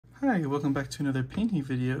Hi, welcome back to another painting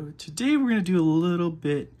video. Today we're going to do a little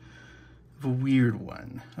bit of a weird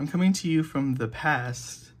one. I'm coming to you from the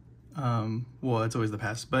past, well, it's always the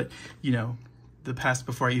past, but you know, the past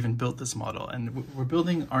before I even built this model. And we're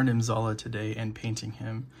building Arnim Zola today and painting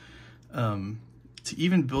him. To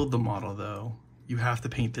even build the model though, you have to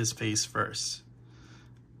paint this face first,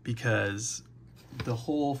 because the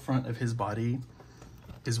whole front of his body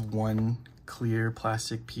is one clear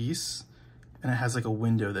plastic piece, and it has like a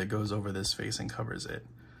window that goes over this face and covers it.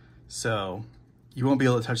 So you won't be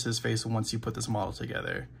able to touch this face once you put this model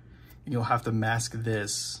together. And you'll have to mask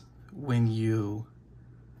this when you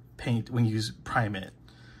prime it.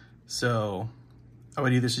 So I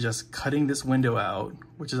would either suggest cutting this window out,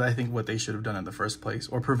 which is I think what they should have done in the first place,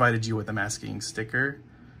 or provided you with a masking sticker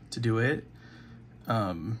to do it,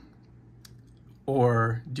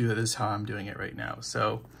 or do this how I'm doing it right now.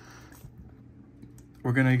 So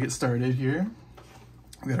we're gonna get started here.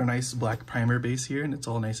 We got our nice black primer base here, and it's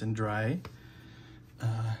all nice and dry.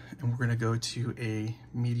 And we're gonna go to a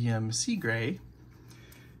medium sea gray.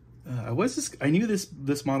 I knew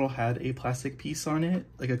this model had a plastic piece on it,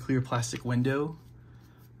 like a clear plastic window,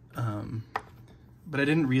 but I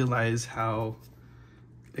didn't realize how.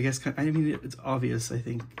 I mean, it's obvious, I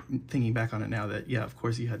think, thinking back on it now, that yeah, of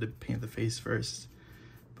course you had to paint the face first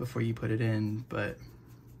before you put it in, but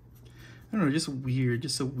I don't know, just a weird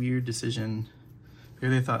decision.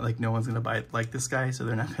 Maybe they thought like no one's gonna buy it like this guy, so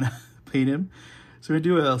they're not gonna paint him. So we're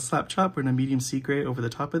gonna do a slap chop. We're gonna medium sea gray over the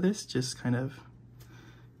top of this, just kind of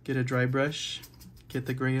get a dry brush, get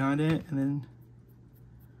the gray on it, and then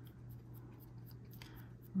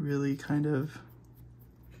really kind of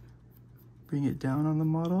bring it down on the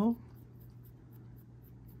model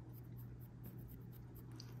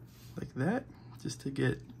like that, just to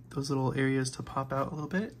get those little areas to pop out a little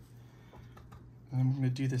bit. And then we're going to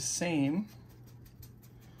do the same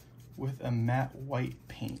with a matte white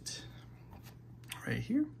paint right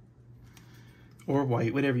here, or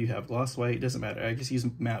white, whatever you have, gloss white, doesn't matter. I just use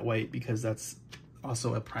matte white because that's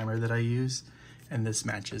also a primer that I use, and this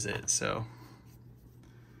matches it. So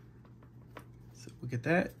we'll get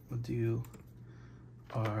that. We'll do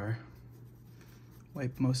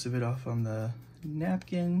wipe most of it off on the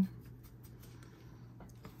napkin,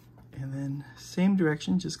 and then same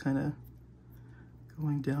direction, just kind of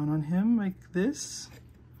going down on him like this,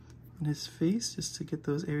 on his face, just to get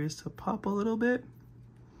those areas to pop a little bit,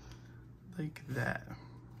 like that.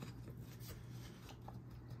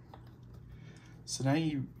 So now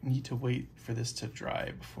you need to wait for this to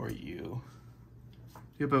dry before you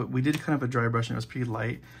do, but we did kind of a dry brush and it was pretty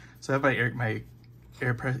light. So I have my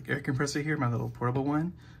air compressor here, my little portable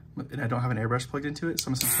one, and I don't have an airbrush plugged into it, so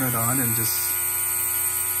I'm just gonna turn it on and just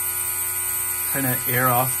kind of air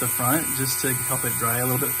off the front just to help it dry a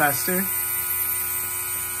little bit faster.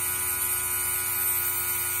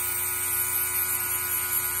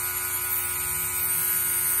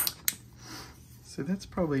 So that's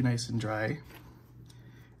probably nice and dry.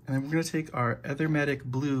 And then we're gonna take our Ethermatic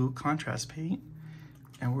Blue contrast paint,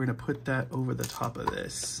 and we're gonna put that over the top of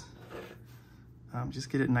this. Just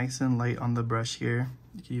get it nice and light on the brush here.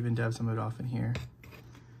 You can even dab some of it off in here.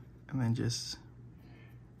 And then just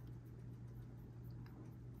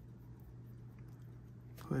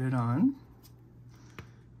put it on.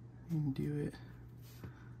 And do it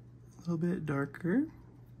a little bit darker.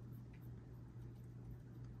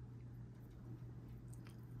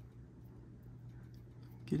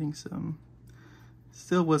 Getting some,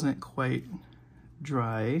 still wasn't quite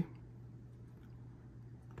dry,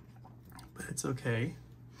 but it's okay.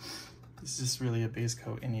 This is just really a base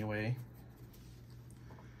coat anyway.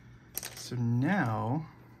 So now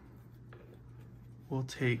we'll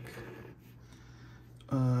take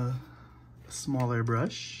a smaller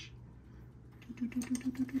brush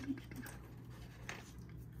and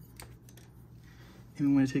we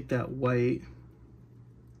want to take that white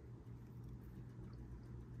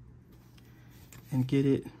and get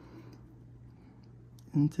it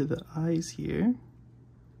into the eyes here.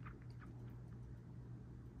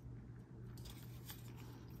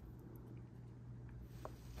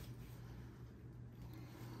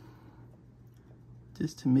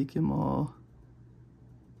 Just to make him all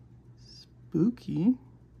spooky.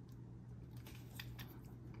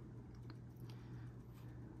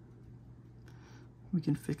 We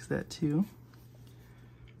can fix that too.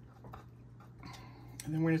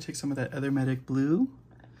 And then we're gonna take some of that Ethermatic Blue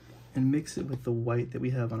and mix it with the white that we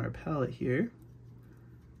have on our palette here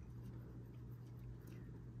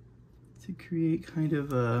to create kind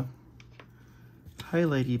of a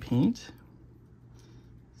highlighty paint.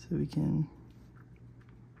 So we can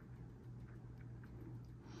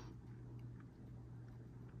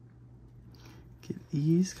get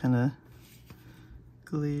these, kind of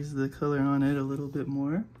glaze the color on it a little bit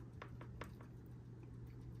more.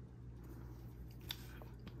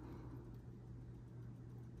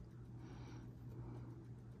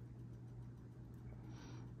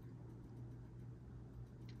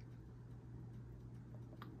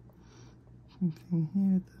 Same thing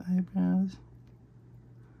here with the eyebrows,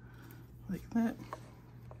 like that.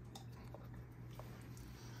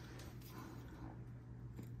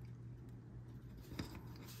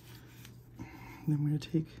 And then we're going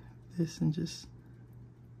to take this and just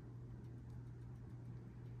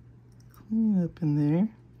clean it up in there.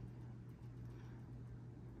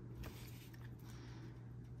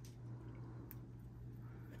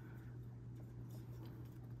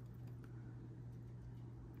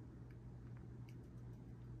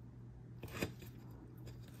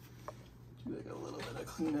 Do like a little bit of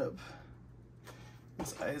cleanup.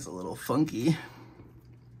 This eye is a little funky. It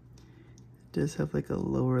does have like a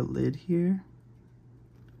lower lid here.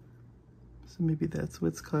 So maybe that's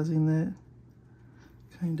what's causing that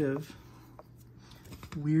kind of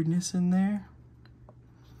weirdness in there.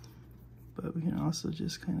 But we can also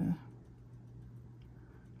just kind of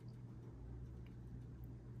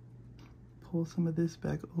pull some of this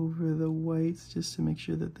back over the whites just to make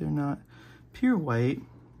sure that they're not pure white.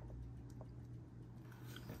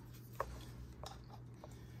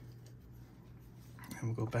 And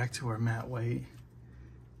we'll go back to our matte white,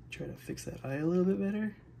 try to fix that eye a little bit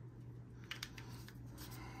better.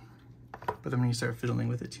 But then when you start fiddling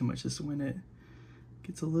with it too much is when it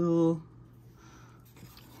gets a little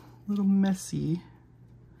messy.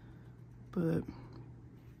 But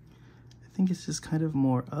I think it's just kind of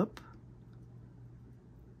more up.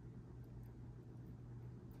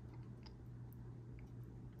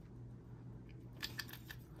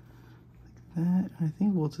 Like that. I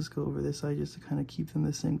think we'll just go over this eye just to kind of keep them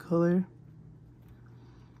the same color.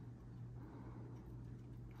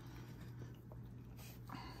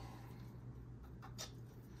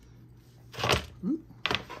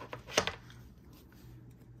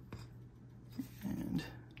 And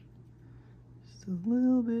just a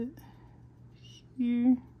little bit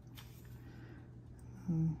here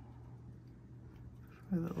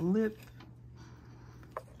for the lip.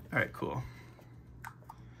 All right, cool.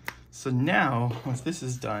 So now, once this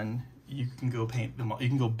is done, you can go paint the model. You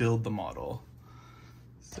can go build the model.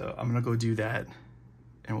 So I'm gonna go do that,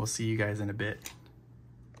 and we'll see you guys in a bit.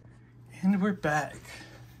 And we're back.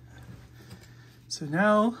 So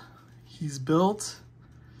now he's built.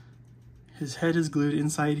 His head is glued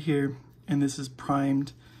inside here, and this is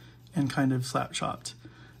primed and kind of slap chopped.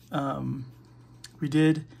 We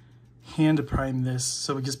did hand prime this,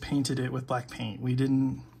 so we just painted it with black paint. I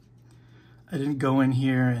didn't go in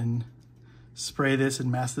here and spray this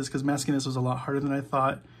and mask this, because masking this was a lot harder than I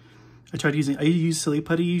thought. I use silly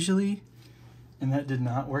putty usually, and that did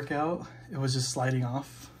not work out. It was just sliding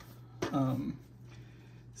off.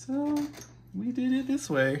 So we did it this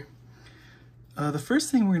way. The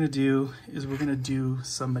first thing we're gonna do is we're gonna do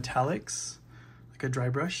some metallics, like a dry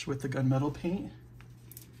brush with the gunmetal paint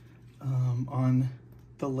on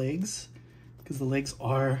the legs, because the legs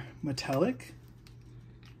are metallic.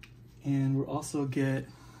 And we'll also get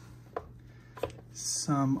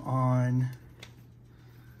some on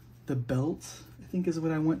the belt, I think is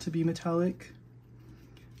what I want to be metallic.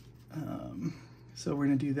 So we're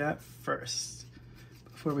gonna do that first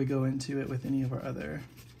before we go into it with any of our other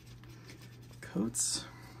coats.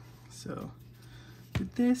 So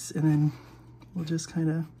get this, and then we'll just kind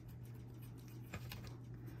of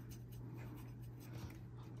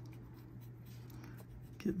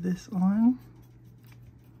get this on.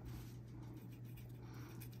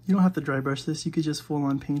 You don't have to dry brush this, you could just full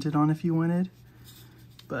on paint it on if you wanted,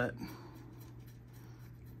 but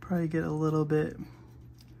probably get a little bit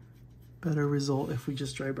better result if we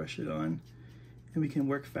just dry brush it on, and we can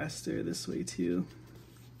work faster this way too.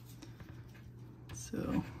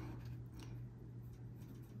 So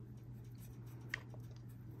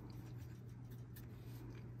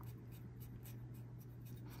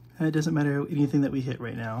it doesn't matter anything that we hit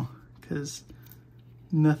right now, because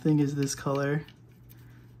nothing is this color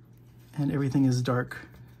and everything is dark,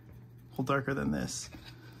 well, darker than this.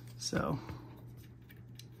 So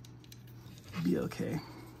it'll be okay.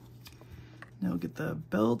 Now we'll get the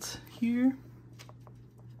belt here.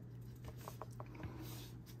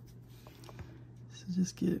 So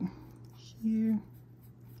just get here.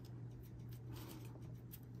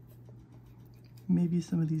 Maybe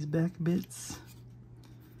some of these back bits.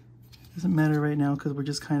 Doesn't matter right now because we're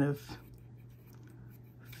just kind of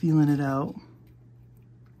feeling it out.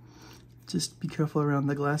 Just be careful around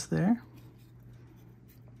the glass there.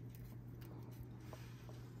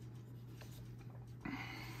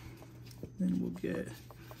 Then we'll get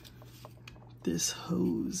this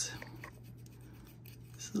hose,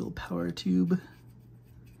 this little power tube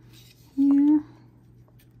here.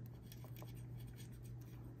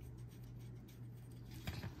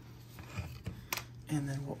 And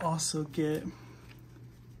then we'll also get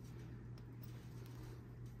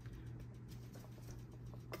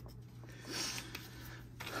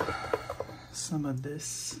some of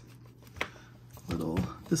this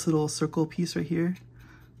little circle piece right here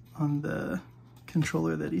on the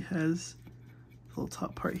controller that he has, the little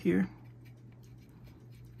top part here.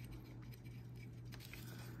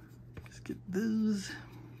 Just get those.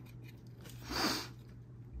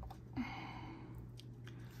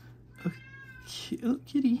 Okay, oh,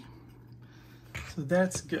 kitty. So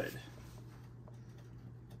that's good.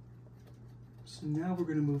 So now we're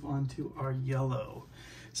going to move on to our yellow.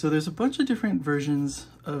 So there's a bunch of different versions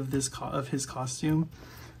of his costume,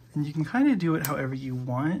 and you can kind of do it however you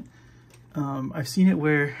want. I've seen it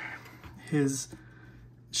where his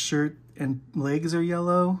shirt and legs are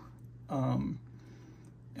yellow, but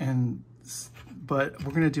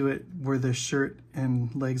we're gonna do it where the shirt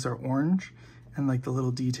and legs are orange, and like the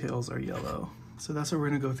little details are yellow. So that's what we're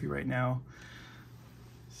gonna go through right now.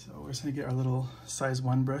 So we're just gonna get our little size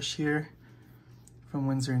 1 brush here from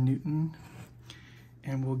Winsor & Newton.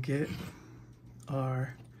 And we'll get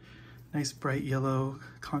our nice bright yellow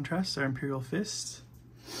contrast, our Imperial Fist.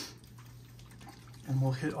 And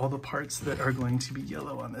we'll hit all the parts that are going to be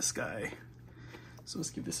yellow on this guy. So let's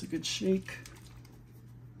give this a good shake.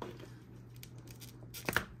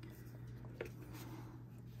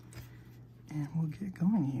 And we'll get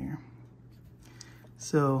going here.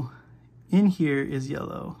 So in here is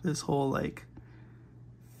yellow, this whole like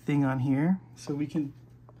thing on here. So we can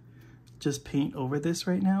just paint over this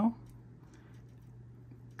right now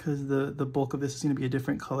because the bulk of this is going to be a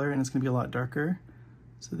different color and it's going to be a lot darker.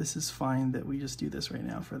 So this is fine that we just do this right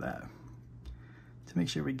now for that, to make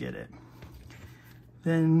sure we get it.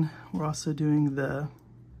 Then we're also doing the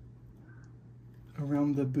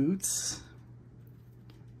around the boots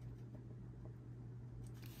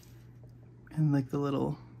and like the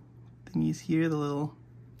little thingies here, the little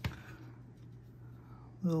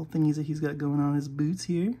thingies that he's got going on his boots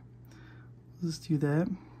here. Let's do that.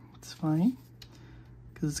 It's fine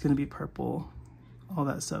because it's going to be purple, all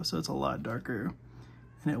that stuff, so it's a lot darker,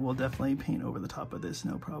 and it will definitely paint over the top of this,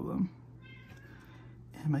 no problem.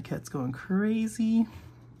 And my cat's going crazy.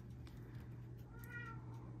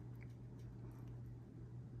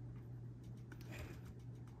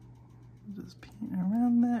 Just paint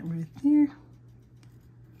around that right there.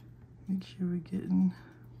 Make sure we're getting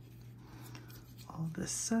all the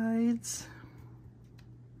sides.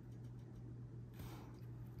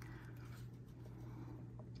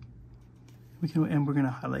 And we're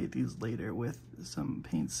gonna highlight these later with some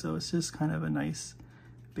paints, so it's just kind of a nice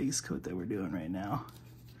base coat that we're doing right now.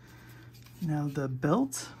 Now the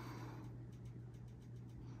belt,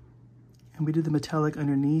 and we did the metallic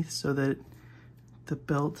underneath so that the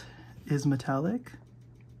belt is metallic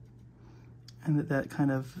and that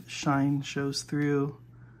kind of shine shows through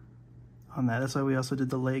on that. That's why we also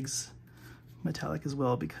did the legs metallic as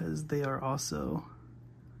well, because they are also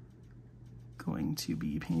going to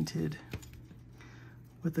be painted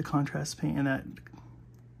with the contrast paint, and that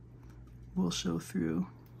will show through.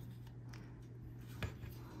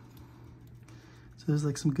 So there's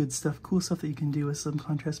like some good stuff, cool stuff that you can do with some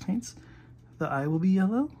contrast paints. The eye will be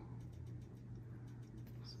yellow.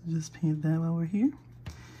 So just paint that while we're here.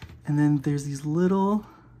 And then there's these little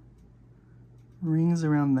rings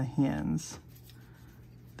around the hands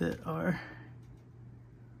that are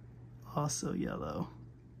also yellow.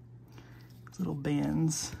 These little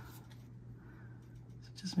bands.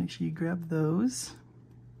 Just make sure you grab those.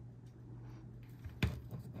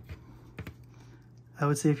 I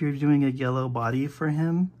would say if you're doing a yellow body for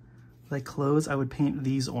him, like clothes, I would paint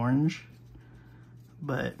these orange,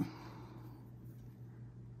 but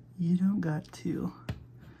you don't got to. You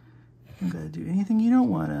don't got to do anything you don't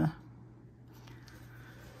wanna.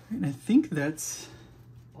 And I think that's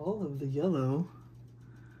all of the yellow.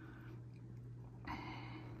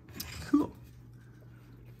 Cool.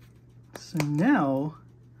 So now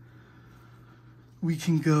we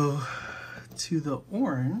can go to the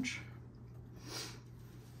orange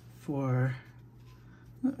for,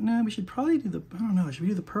 no, we should probably do the, I don't know, should we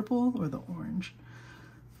do the purple or the orange?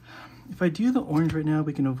 If I do the orange right now,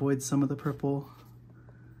 we can avoid some of the purple.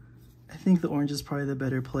 I think the orange is probably the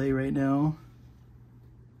better play right now.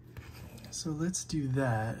 So let's do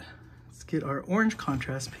that. Let's get our orange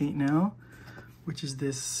contrast paint now, which is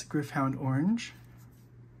this Griffhound orange.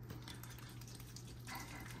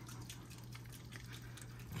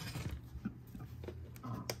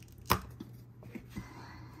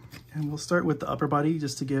 And we'll start with the upper body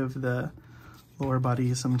just to give the lower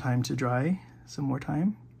body some time to dry, some more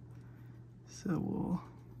time. So we'll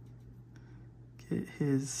get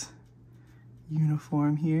his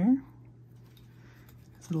uniform here,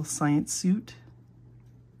 his little science suit.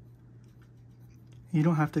 You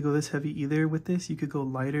don't have to go this heavy either with this. You could go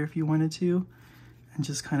lighter if you wanted to and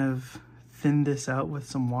just kind of thin this out with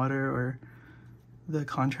some water or the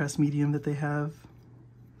contrast medium that they have.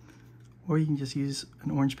 Or you can just use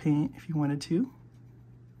an orange paint if you wanted to. You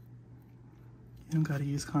don't gotta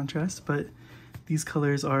use contrast, but these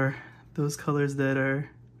colors are those colors that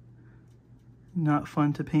are not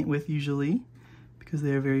fun to paint with usually because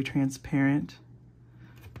they are very transparent.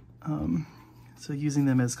 So using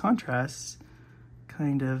them as contrasts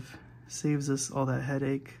kind of saves us all that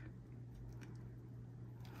headache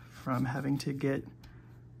from having to get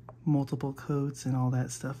multiple coats and all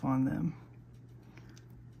that stuff on them.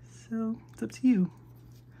 So it's up to you.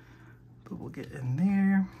 But we'll get in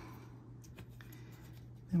there.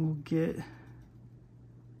 Then we'll get the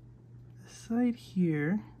side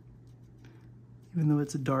here, even though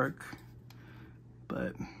it's dark,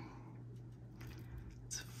 but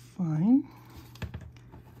it's fine.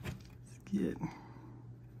 Let's get,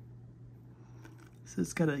 so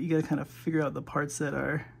it's you gotta kind of figure out the parts that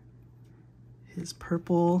are his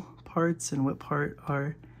purple parts and what part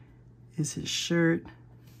is his shirt.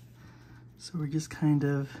 So we're just kind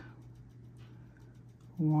of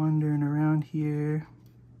wandering around here,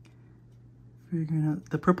 figuring out.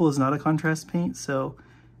 The purple is not a contrast paint, so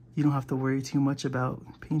you don't have to worry too much about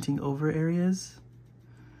painting over areas.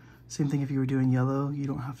 Same thing if you were doing yellow, you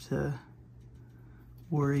don't have to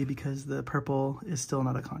worry because the purple is still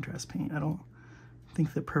not a contrast paint. I don't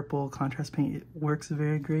think the purple contrast paint works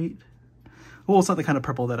very great. Well, it's not the kind of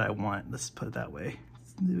purple that I want, let's put it that way.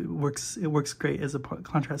 It works great as a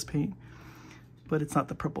contrast paint, but it's not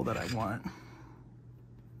the purple that I want.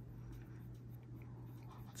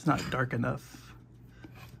 It's not dark enough.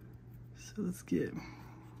 So let's get,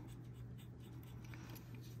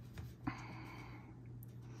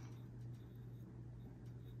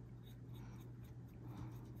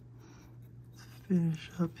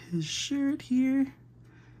 finish up his shirt here.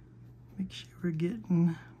 Make sure we're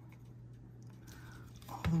getting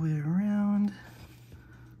all the way around.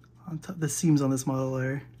 On top, the seams on this model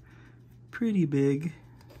are pretty big.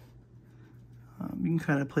 You can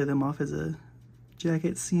kind of play them off as a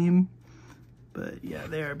jacket seam, but yeah,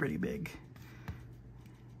 they are pretty big.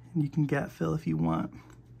 And you can gap fill if you want.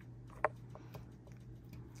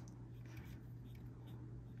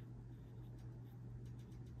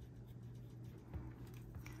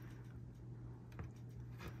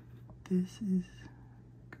 This is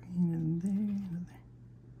green in there.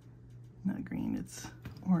 Not green, it's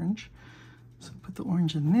orange. So put the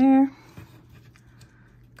orange in there.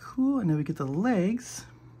 Cool, and now we get the legs.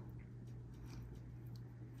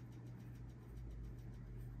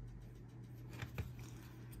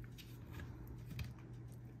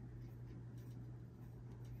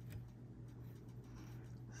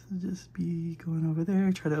 So just be going over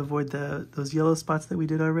there. Try to avoid those yellow spots that we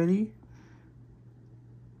did already.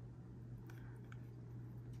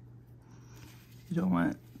 You don't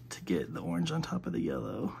want to get the orange on top of the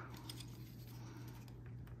yellow.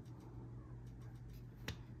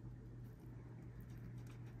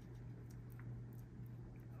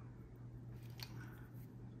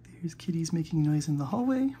 There's kitties making noise in the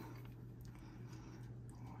hallway.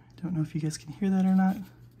 Don't know if you guys can hear that or not.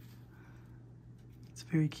 It's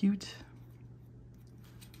very cute.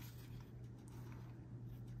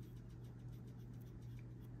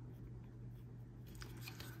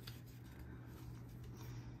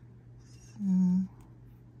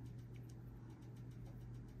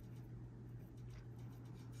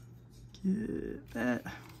 Get that.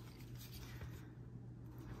 I'm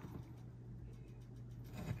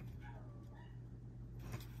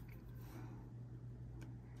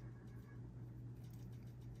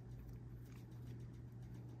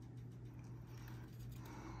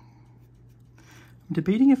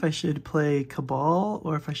debating if I should play Cabal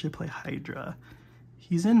or if I should play Hydra.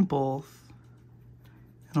 He's in both,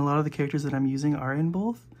 and a lot of the characters that I'm using are in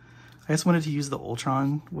both. I just wanted to use the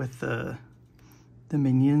Ultron with the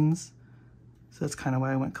minions, so that's kind of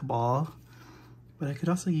why I went Cabal. But I could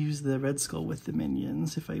also use the Red Skull with the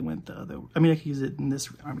minions if I went the other. I mean, I could use it in this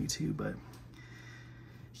army too, but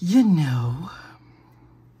you know.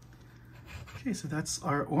 Okay, so that's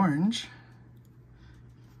our orange.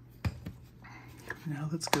 Now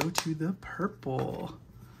let's go to the purple.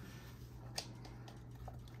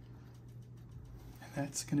 And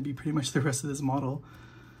that's going to be pretty much the rest of this model.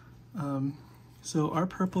 So our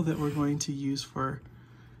purple that we're going to use for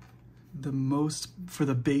the most for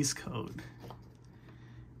the base coat.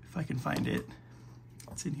 If I can find it.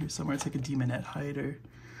 It's in here somewhere. It's like a demonette hide or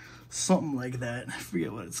something like that. I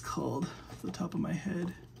forget what it's called off the top of my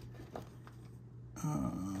head.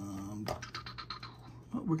 Well,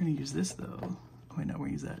 we're gonna use this though. Oh wait, no, we're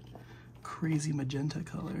gonna use that crazy magenta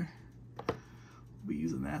color. We'll be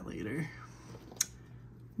using that later.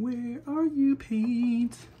 Where are you,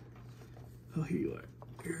 paint? Oh, here you are.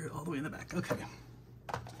 You're all the way in the back. Okay.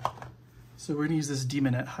 So we're gonna use this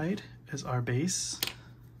demonette hide as our base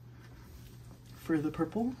for the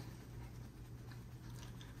purple.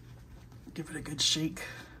 Give it a good shake.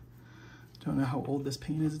 Don't know how old this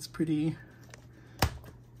paint is. It's pretty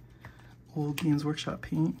old Games Workshop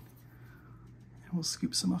paint. And we'll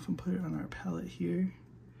scoop some off and put it on our palette here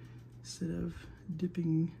instead of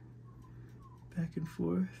dipping back and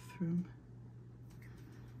forth from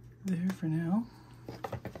there for now.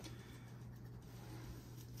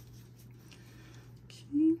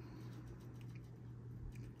 Okay.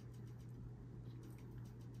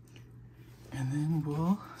 And then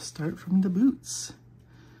we'll start from the boots.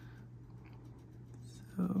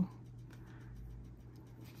 So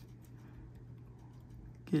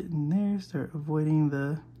get in there, start avoiding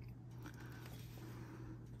the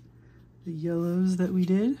yellows that we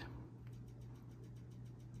did.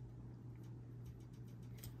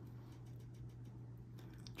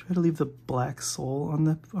 Try to leave the black sole on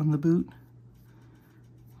the boot.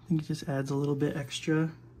 I think it just adds a little bit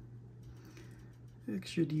extra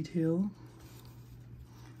detail.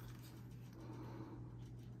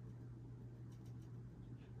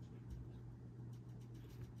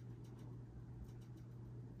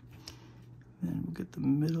 Then we'll get the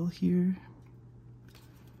middle here.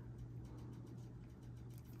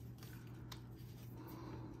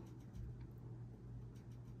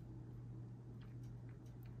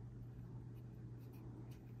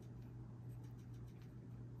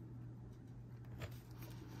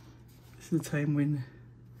 This is the time when you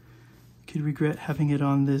could regret having it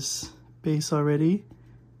on this base already.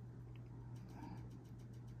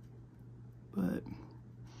 But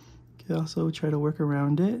you could also try to work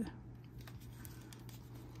around it.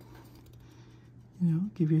 You know,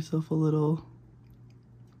 give yourself a little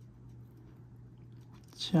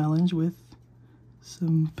challenge with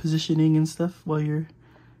some positioning and stuff while you're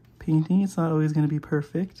painting. It's not always going to be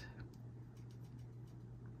perfect.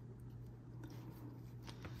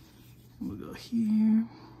 We'll go here.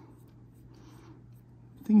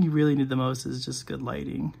 The thing you really need the most is just good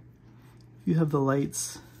lighting. If you have the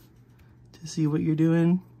lights to see what you're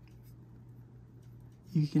doing,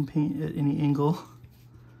 you can paint at any angle.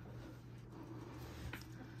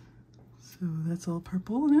 So that's all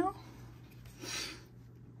purple now.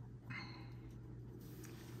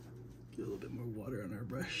 Get a little bit more water on our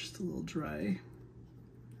brush. It's a little dry.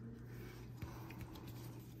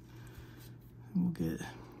 And we'll get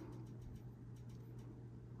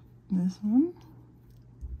this one.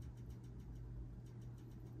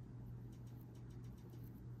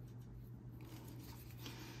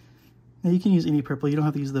 Now you can use any purple. You don't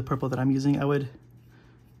have to use the purple that I'm using.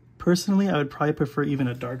 Personally, I would probably prefer even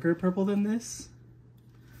a darker purple than this.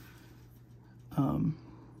 Because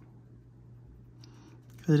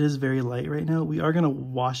it is very light right now. We are going to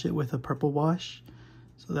wash it with a purple wash,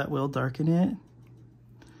 so that will darken it.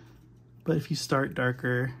 But if you start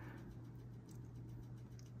darker,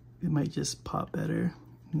 it might just pop better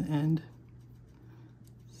in the end.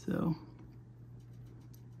 So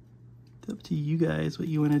it's up to you guys what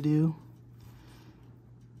you want to do.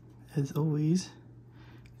 As always,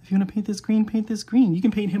 if you want to paint this green, paint this green. You can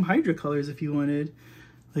paint him Hydra colors if you wanted,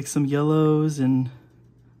 like some yellows and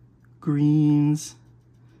greens.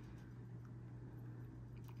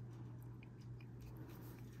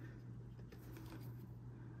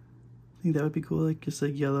 I think that would be cool, like just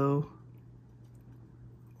like yellow,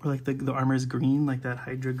 or like the armor is green, like that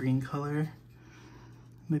Hydra green color.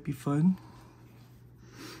 Might be fun.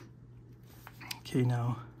 Okay,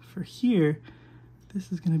 now for here,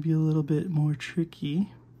 this is going to be a little bit more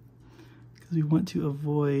tricky because we want to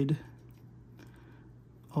avoid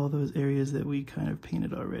all those areas that we kind of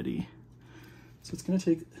painted already. So it's going to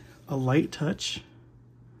take a light touch,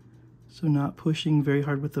 so not pushing very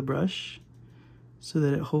hard with the brush, so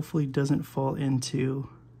that it hopefully doesn't fall into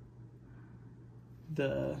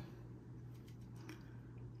the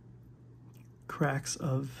cracks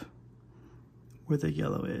of where the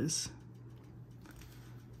yellow is.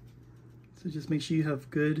 So just make sure you have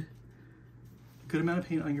good amount of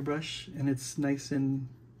paint on your brush and it's nice and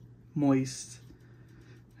moist.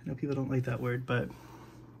 I know people don't like that word, but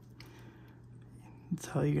that's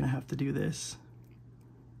how you're gonna have to do this.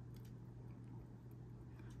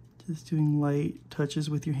 Just doing light touches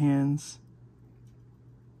with your hands.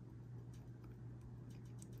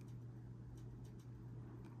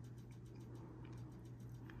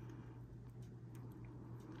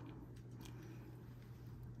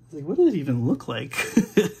 Like, what does it even look like?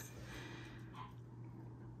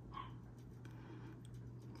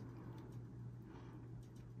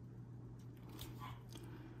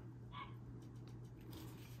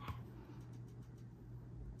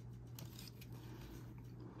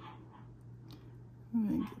 I'm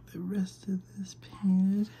gonna get the rest of this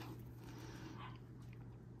painted.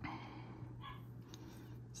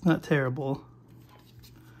 It's not terrible.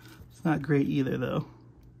 It's not great either, though.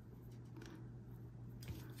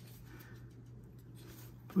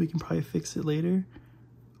 But we can probably fix it later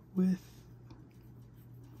with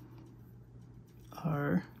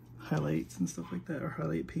our highlights and stuff like that, our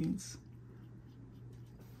highlight paints.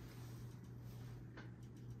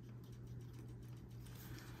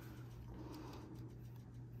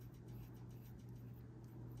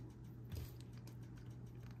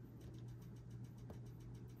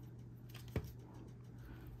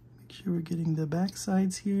 Make sure we're getting the back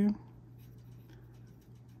sides here.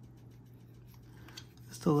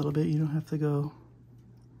 Just a little bit, you don't have to go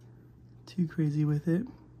too crazy with it.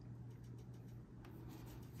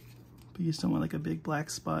 But you just don't want like a big black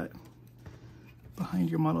spot behind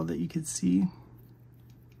your model that you could see.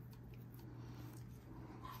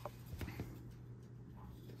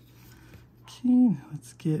 Okay, now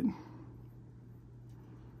let's get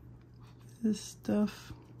this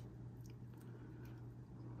stuff.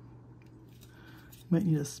 Might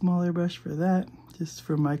need a smaller brush for that, just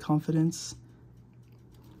for my confidence.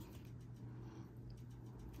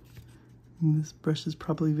 And this brush is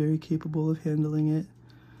probably very capable of handling it,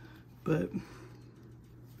 but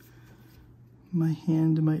my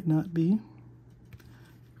hand might not be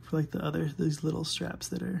for like the other, these little straps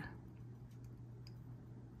that are,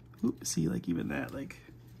 oops, see, like even that, like,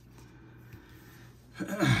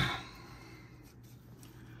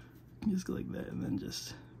 just go like that and then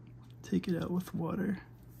just take it out with water.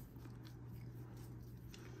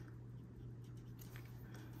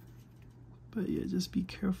 But yeah, just be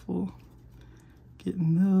careful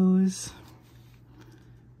getting those.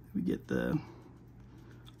 We get the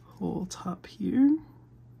whole top here.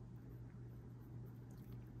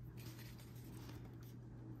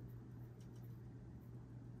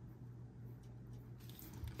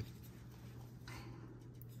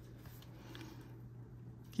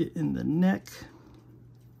 Get in the neck.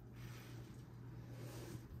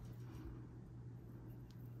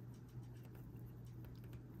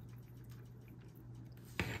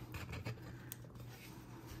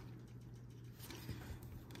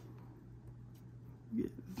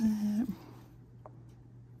 Get that.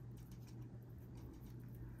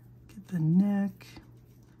 Get the neck.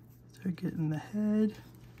 Start getting the head.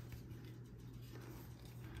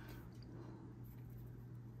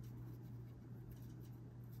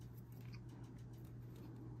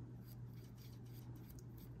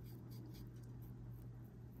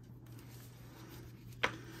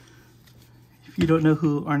 If you don't know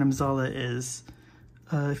who Arnim Zola is,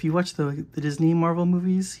 if you watch the Disney Marvel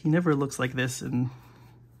movies, he never looks like this and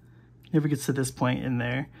never gets to this point in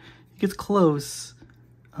there. He gets close,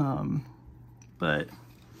 but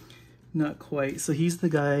not quite. So he's the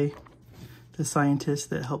guy, the scientist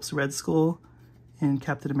that helps Red Skull in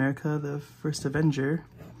Captain America, the first Avenger.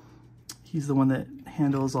 He's the one that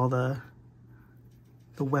handles all the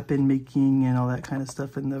weapon making and all that kind of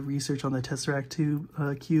stuff and the research on the Tesseract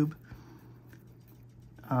cube.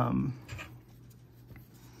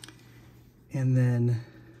 And then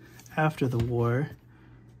after the war,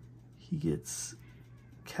 he gets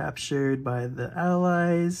captured by the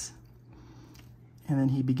Allies, and then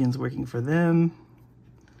he begins working for them.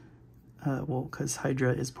 Well, because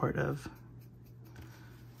Hydra is part of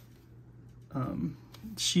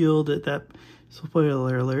S.H.I.E.L.D. at that,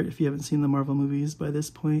 spoiler alert if you haven't seen the Marvel movies by this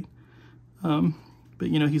point. But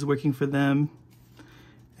you know, he's working for them,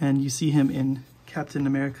 and you see him in Captain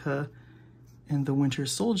America and the Winter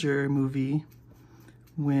Soldier movie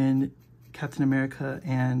when Captain America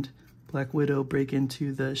and Black Widow break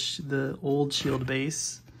into the old S.H.I.E.L.D.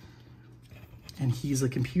 base, and he's a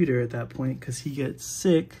computer at that point because he gets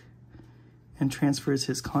sick and transfers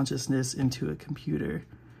his consciousness into a computer,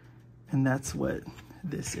 and that's what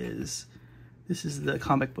this is. This is the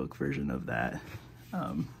comic book version of that.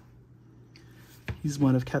 He's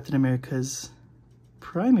one of Captain America's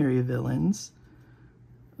primary villains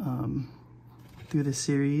through the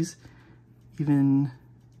series. Even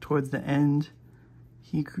towards the end,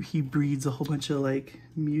 he breeds a whole bunch of like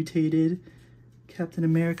mutated Captain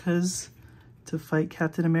Americas to fight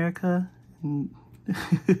Captain America. And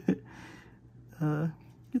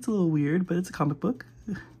it's a little weird, but it's a comic book.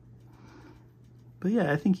 But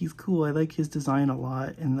yeah, I think he's cool. I like his design a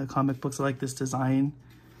lot in the comic books. I like this design.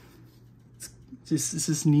 It's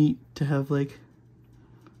just neat to have like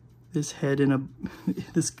this head in a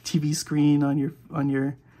this TV screen on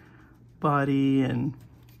your body, and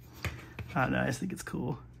I don't know, I just think it's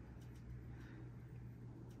cool.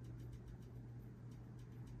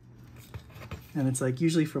 And it's like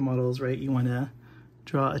usually for models, right, you want to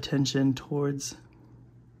draw attention towards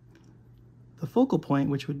the focal point,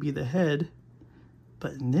 which would be the head.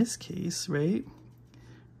 But in this case, right,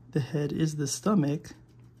 the head is the stomach.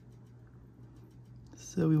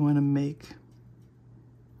 So we want to make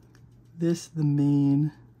this the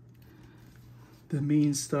main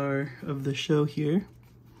star of the show here.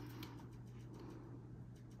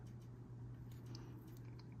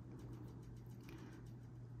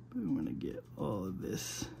 But we want to get all of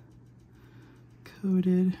this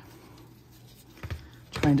coated.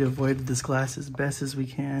 Trying to avoid this glass as best as we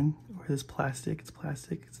can, or this plastic. It's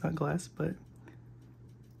plastic, it's not glass, but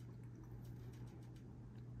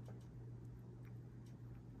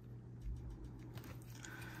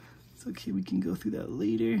it's okay, we can go through that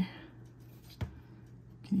later.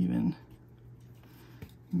 We can even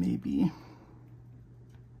maybe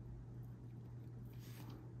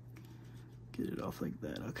get it off like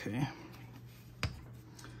that. Okay.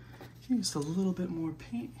 Just a little bit more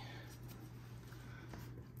paint.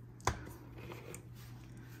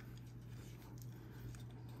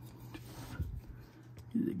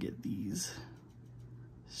 Need to get these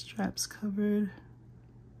straps covered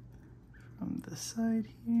from the side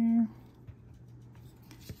here.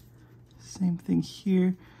 Same thing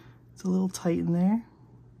here. It's a little tight in there.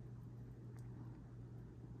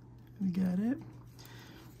 We got it.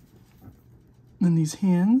 And these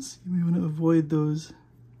hands, we want to avoid those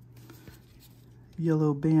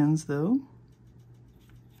yellow bands though.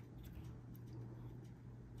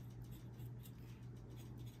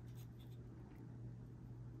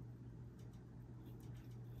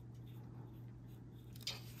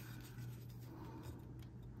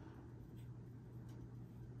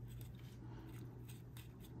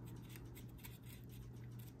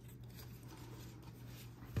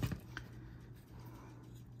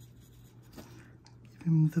 Give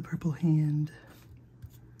him the purple hand,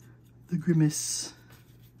 the grimace.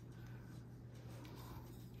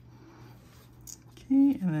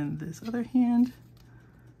 Okay, and then this other hand,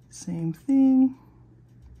 same thing.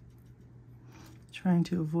 Trying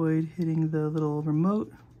to avoid hitting the little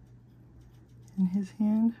remote in his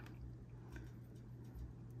hand.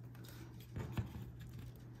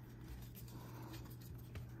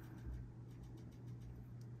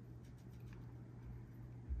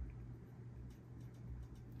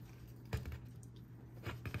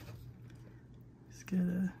 Just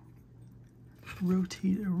gotta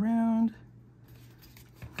rotate around.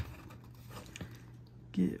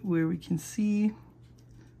 Get where we can see.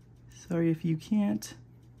 Sorry if you can't,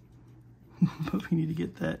 but we need to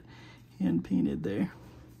get that hand painted there.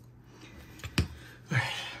 All right.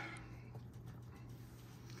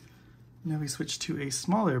 Now we switch to a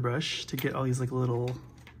smaller brush to get all these like little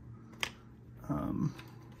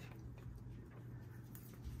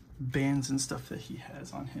bands and stuff that he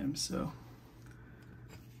has on him. So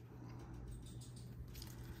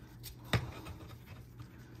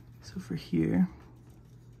for here,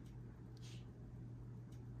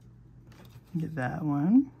 get that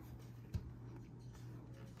one.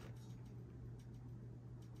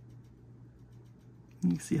 You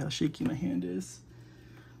can see how shaky my hand is.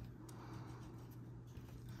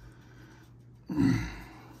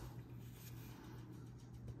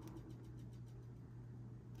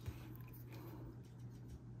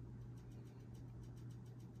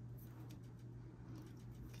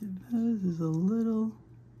 There's a little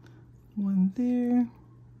one there.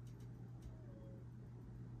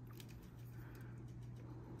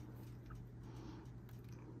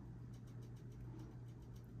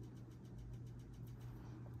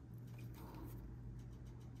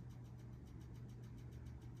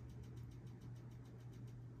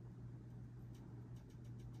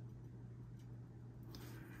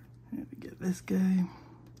 Let me get this guy.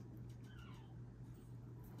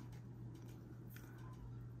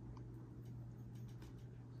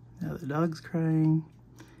 Now the dog's crying.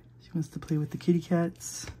 She wants to play with the kitty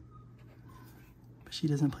cats, but she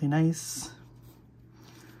doesn't play nice.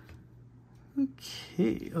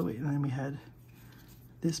 Okay, oh wait, and then we had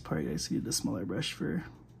this part. I just needed a smaller brush for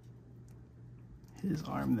his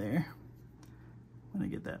arm there. I'm gonna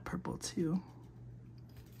get that purple too.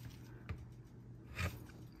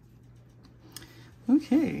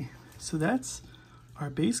 Okay, so that's our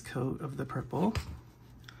base coat of the purple.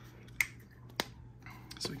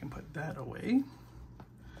 So we can put that away.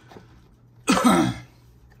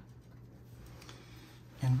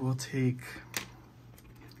 And we'll take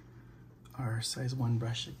our size 1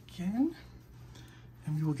 brush again,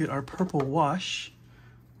 and we will get our purple wash,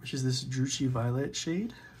 which is this Drucci Violet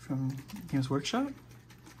shade from Games Workshop.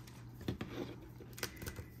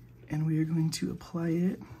 And we are going to apply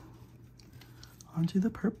it onto the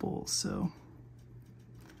purple. So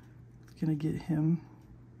it's gonna get him,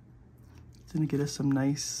 it's gonna get us some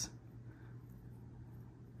nice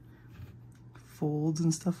folds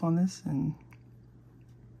and stuff on this, and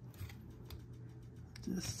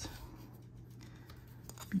just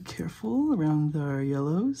be careful around our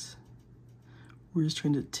yellows. We're just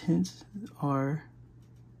trying to tint our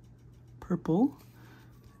purple,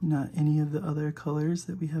 not any of the other colors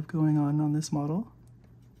that we have going on this model.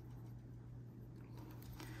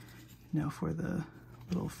 Now for the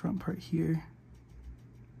little front part here,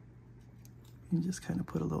 you can just kind of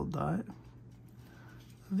put a little dot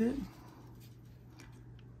of it.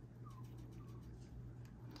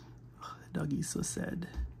 Oh, the doggy's so sad.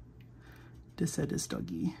 The saddest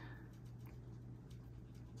doggy.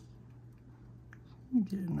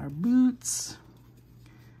 Get in our boots.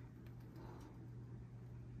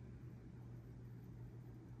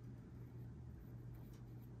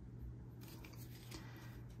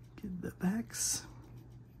 Get the backs.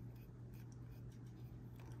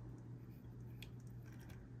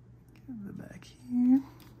 Get the back here.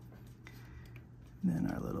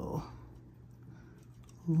 Then our little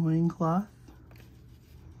loincloth.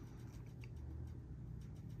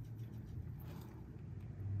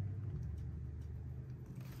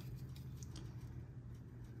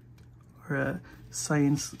 Or a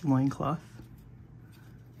science loincloth.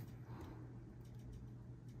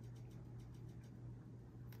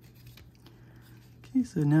 Okay,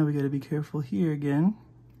 so now we got to be careful here again.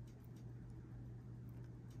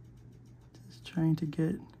 Just trying to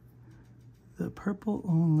get the purple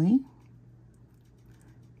only.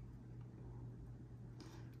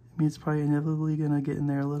 I mean, it's probably inevitably gonna get in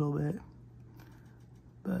there a little bit,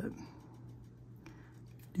 but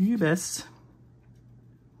do your best.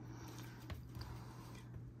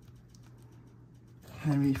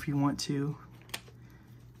 And if you want to, you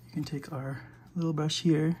can take our little brush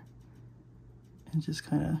here and just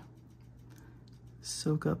kind of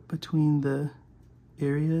soak up between the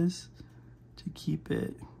areas to keep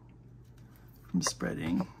it from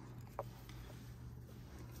spreading.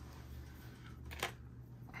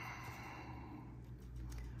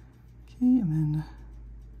 Okay, and then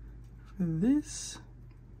for this,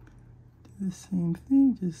 do the same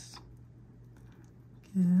thing, just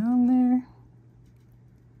get it on there.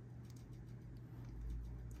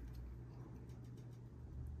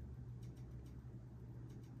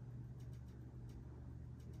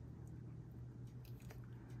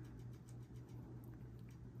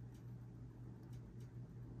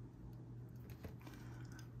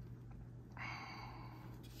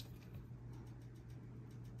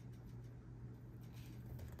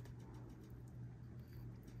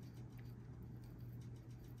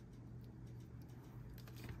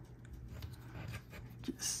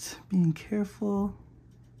 Just being careful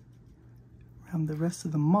around the rest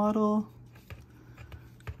of the model,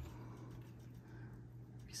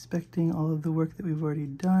 respecting all of the work that we've already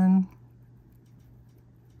done.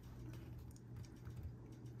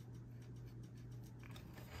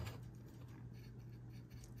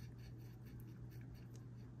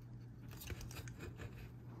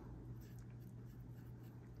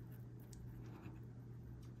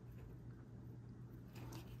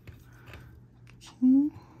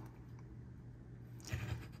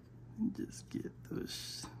 And just get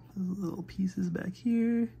those little pieces back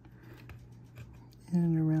here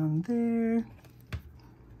and around there.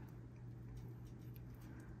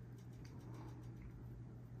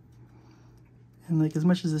 And like, as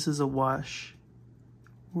much as this is a wash,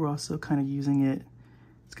 we're also kind of using it.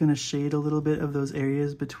 It's going to shade a little bit of those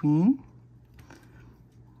areas between,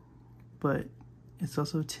 but it's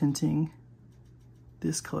also tinting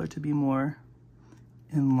this color to be more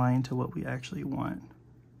in line to what we actually want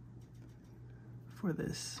for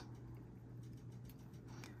this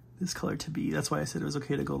color to be. That's why I said it was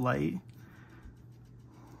okay to go light.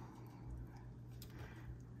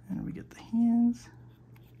 And we get the hands,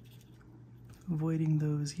 avoiding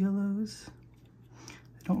those yellows.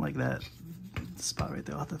 I don't like that spot right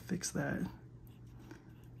there. I'll have to fix that.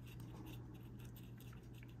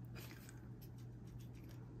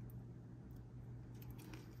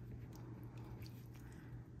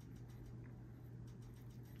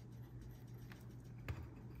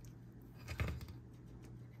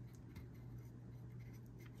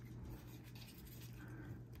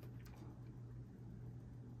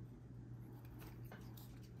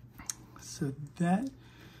 So that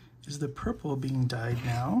is the purple being dyed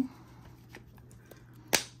now.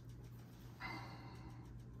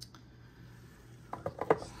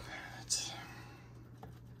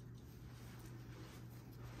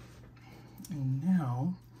 And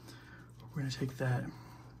now we're gonna take that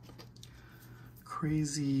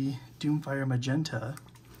crazy Doomfire magenta,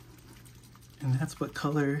 and that's what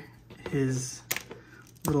color his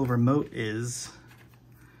little remote is.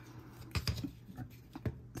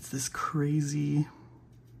 It's this crazy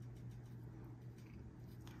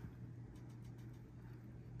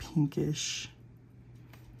pinkish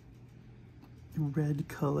red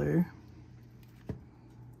color.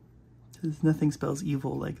 Because nothing spells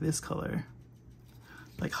evil like this color,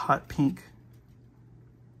 like hot pink.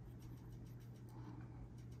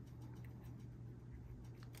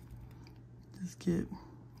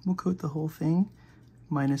 We'll coat the whole thing,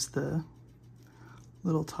 minus the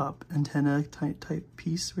little top antenna type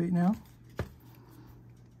piece right now.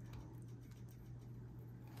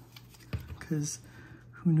 Because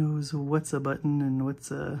who knows what's a button and what's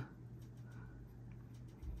a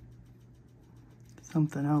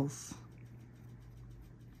something else.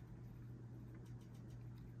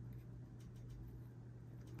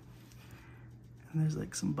 And there's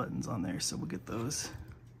like some buttons on there, so we'll get those.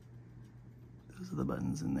 Those are the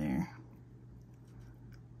buttons in there.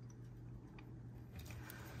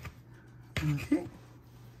 Okay.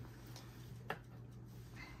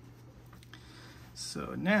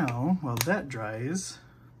 So now, while that dries,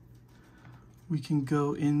 we can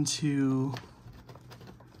go into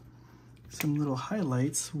some little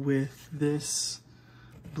highlights with this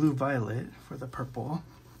blue violet for the purple.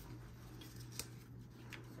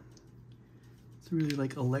 It's really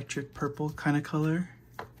like electric purple kind of color.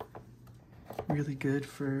 Really good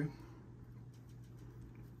for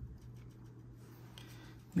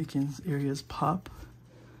making areas pop.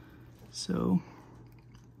 So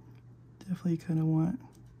definitely kind of want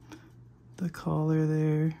the collar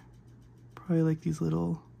there. Probably like these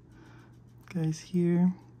little guys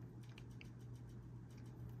here.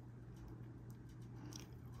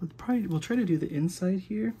 We'll try to do the inside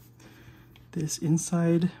here. This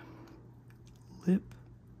inside lip.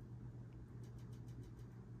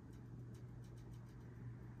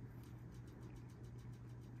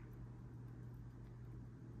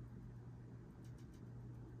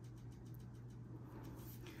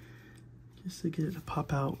 Just to get it to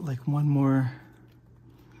pop out like one more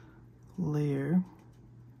layer.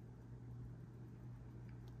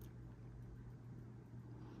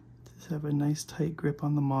 Just have a nice tight grip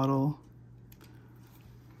on the model.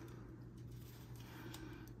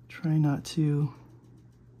 Try not to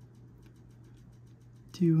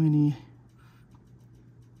do any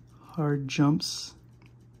hard jumps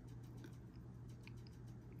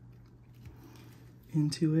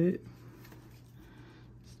into it.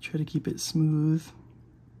 Try to keep it smooth,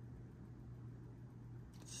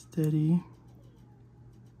 steady.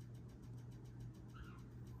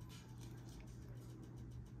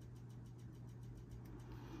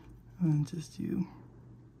 And just do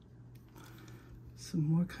some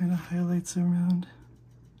more kind of highlights around.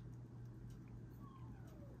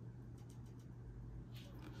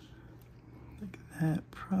 Like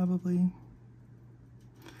that, probably.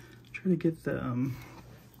 Try to get the,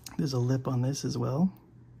 there's a lip on this as well.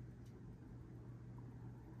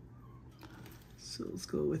 So let's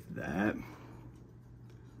go with that.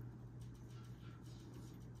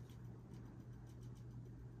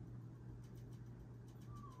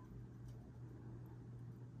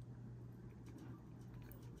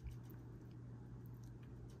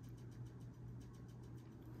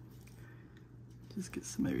 Just get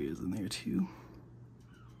some areas in there too.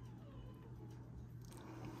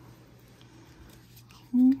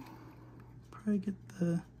 Okay. Probably get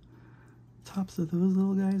the tops of those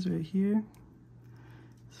little guys right here,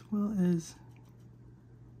 as well as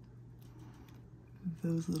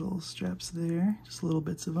those little straps there, just little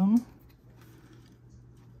bits of them.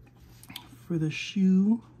 For the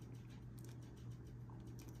shoe,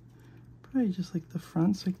 probably just like the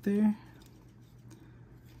fronts right there.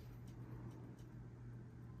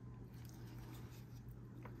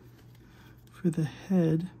 For the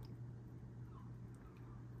head,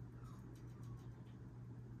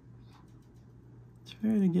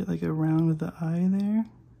 try to get like around the eye there.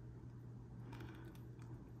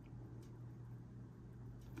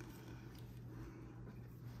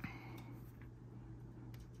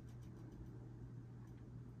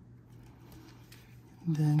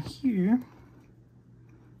 And then here,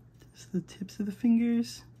 just the tips of the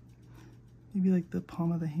fingers, maybe like the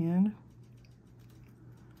palm of the hand.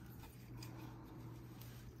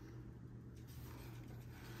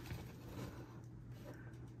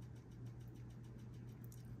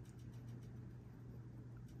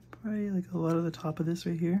 Probably like a lot of the top of this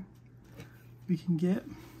right here we can get.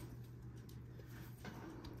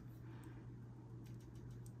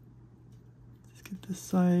 Just get the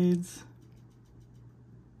sides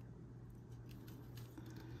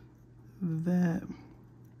of that.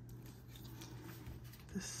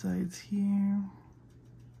 The sides here.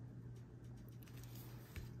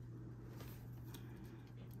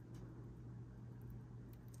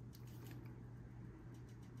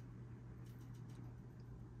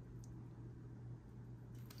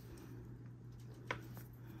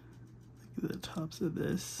 The tops of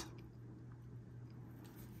this.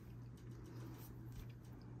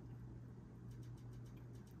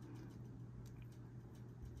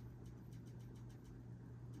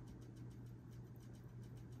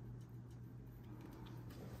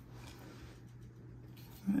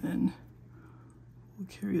 And then we'll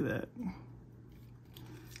carry that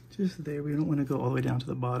just there. We don't want to go all the way down to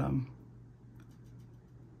the bottom.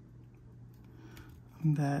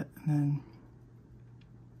 And that, and then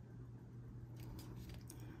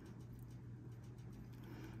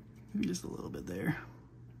maybe just a little bit there.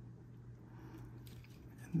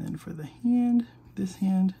 And then for the hand, this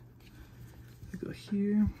hand, I go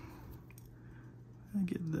here. I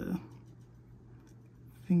get the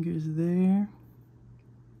fingers there.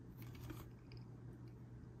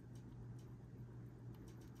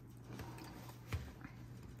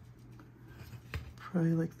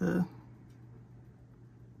 Probably like the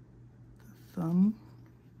thumb.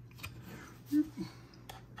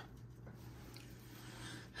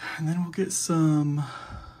 And then we'll get some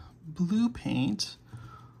blue paint.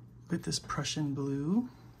 We'll get this Prussian blue.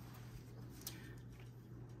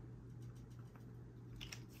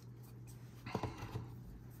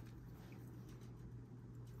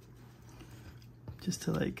 Just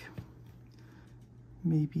to like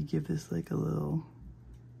maybe give this like a little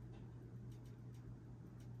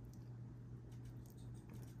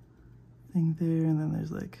thing there, and then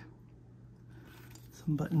there's like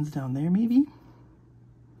some buttons down there maybe.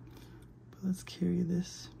 But let's carry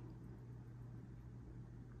this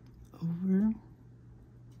over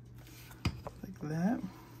like that.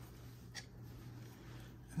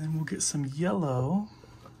 And then we'll get some yellow.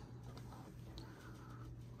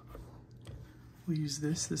 We'll use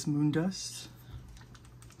this moon dust.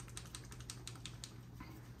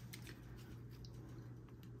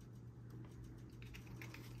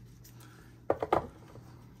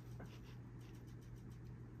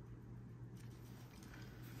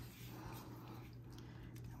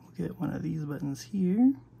 Get one of these buttons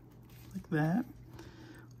here, like that.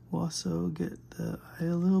 We'll also get the eye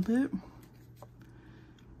a little bit.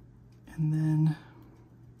 And then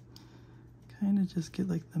kind of just get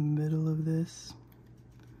like the middle of this,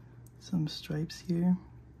 some stripes here.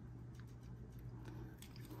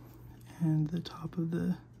 And the top of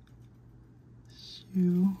the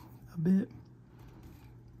shoe a bit.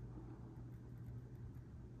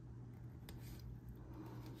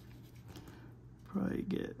 Probably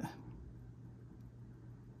get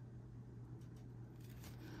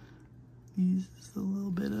these, just a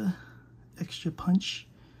little bit of extra punch.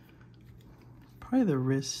 Probably the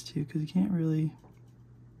wrist too, because you can't really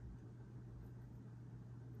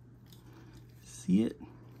see it.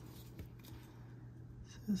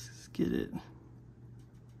 So let's just get it.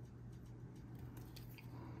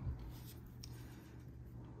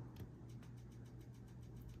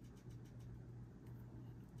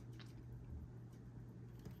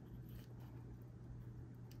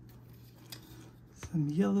 Some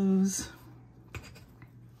yellows.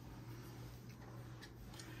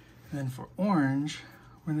 And then for orange,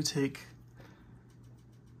 we're gonna take,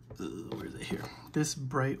 where is it here? This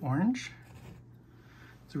bright orange.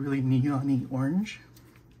 It's a really neon-y orange.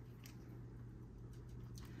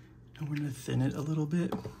 And we're gonna thin it a little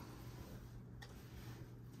bit.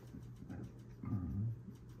 I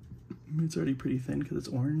mean, it's already pretty thin because it's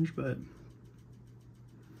orange, but.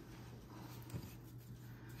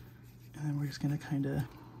 And then we're just gonna kind of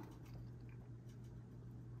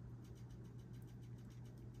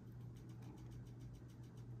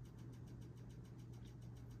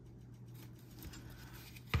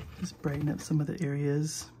just brighten up some of the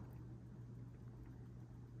areas.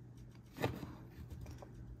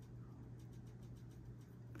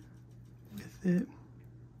 With it.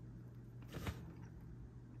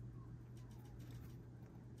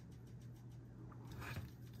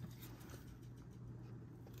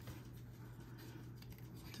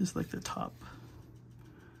 Just like the top.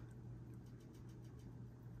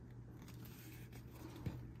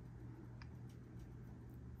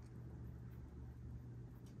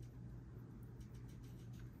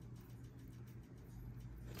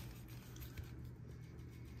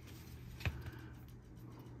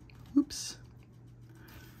 Oops.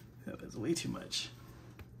 That was way too much.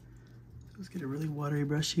 Let's get a really watery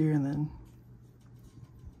brush here and then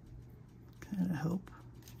kind of help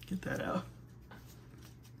get that out.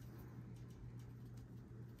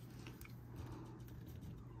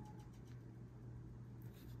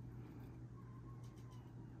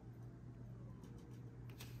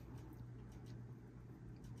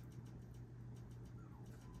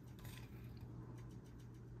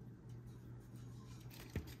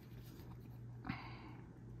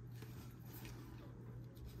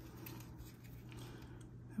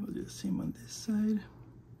 We'll do the same on this side.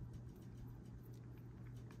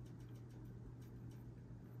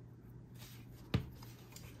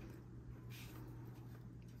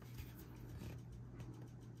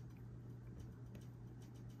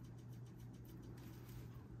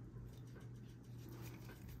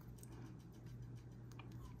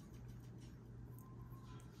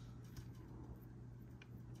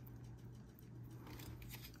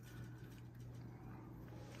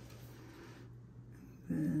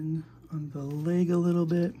 Then on the leg a little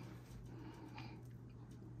bit.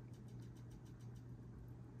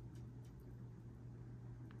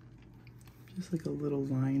 Just like a little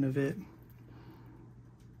line of it.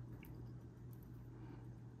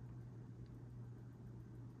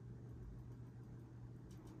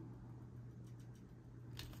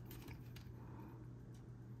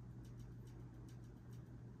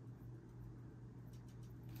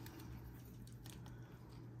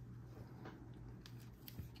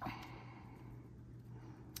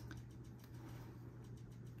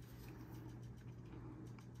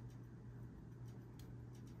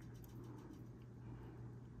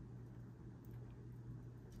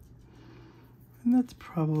 And that's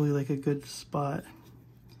probably like a good spot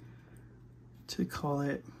to call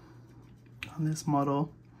it on this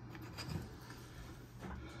model.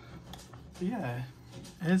 But yeah,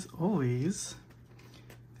 as always,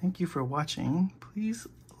 thank you for watching. Please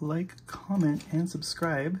like, comment, and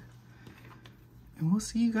subscribe. And we'll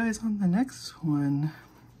see you guys on the next one.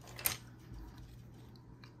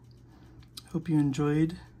 Hope you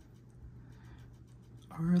enjoyed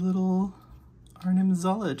our little Arnim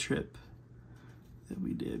Zola trip that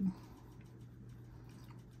we did.